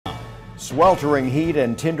Sweltering heat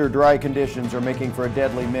and tinder dry conditions are making for a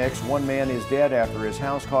deadly mix. One man is dead after his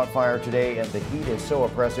house caught fire today, and the heat is so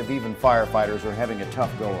oppressive even firefighters are having a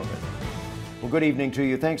tough go of it. Well, good evening to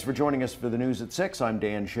you. Thanks for joining us for the news at 6. I'm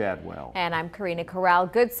Dan Shadwell. And I'm Karina Corral.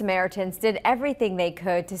 Good Samaritans did everything they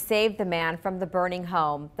could to save the man from the burning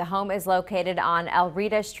home. The home is located on El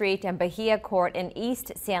Rita Street and Bahia Court in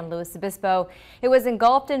East San Luis Obispo. It was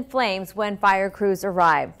engulfed in flames when fire crews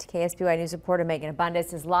arrived. KSBY News reporter Megan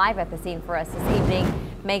Abundis is live at the scene for us this evening.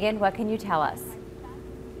 Megan, what can you tell us?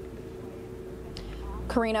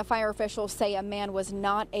 Karina, fire officials say a man was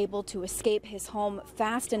not able to escape his home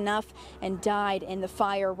fast enough and died in the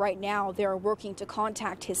fire. Right now, they're working to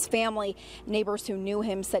contact his family. Neighbors who knew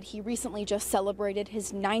him said he recently just celebrated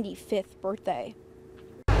his 95th birthday.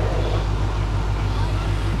 It's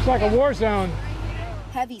like a war zone.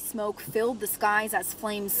 Heavy smoke filled the skies as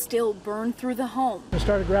flames still burned through the home. I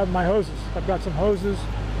started grabbing my hoses. I've got some hoses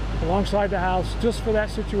alongside the house just for that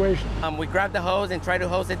situation. We grabbed the hose and tried to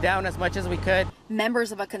hose it down as much as we could.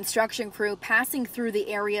 Members of a construction crew passing through the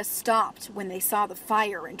area stopped when they saw the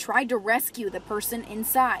fire and tried to rescue the person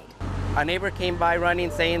inside. A neighbor came by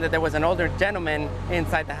running saying that there was an older gentleman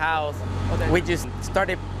inside the house. We just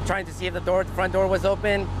started trying to see if the front door was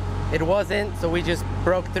open. It wasn't, so we just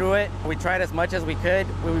broke through it. We tried as much as we could.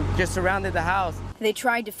 We just surrounded the house. They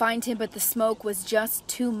tried to find him, but the smoke was just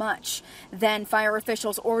too much. Then fire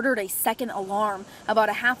officials ordered a second alarm. About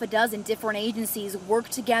a half a dozen different agencies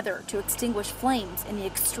worked together to extinguish flames in the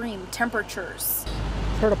extreme temperatures.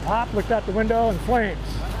 Heard a pop, looked out the window, and flames.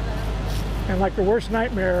 And like the worst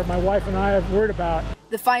nightmare my wife and I have worried about.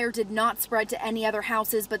 The fire did not spread to any other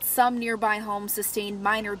houses, but some nearby homes sustained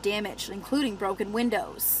minor damage, including broken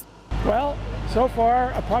windows. Well, so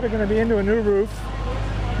far I'm probably going to be into a new roof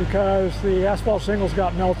because the asphalt shingles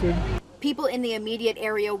got melted. People in the immediate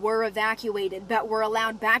area were evacuated but were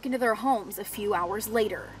allowed back into their homes a few hours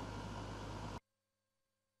later.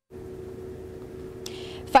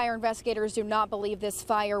 Fire investigators do not believe this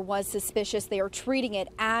fire was suspicious. They are treating it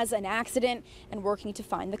as an accident and working to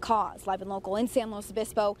find the cause. Live and local in San Luis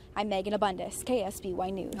Obispo, I'm Megan Abundis,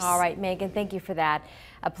 KSBY News. All right, Megan, thank you for that.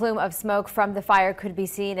 A plume of smoke from the fire could be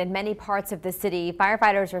seen in many parts of the city.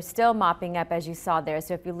 Firefighters are still mopping up, as you saw there.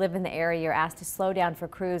 So if you live in the area, you're asked to slow down for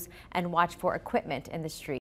crews and watch for equipment in the street.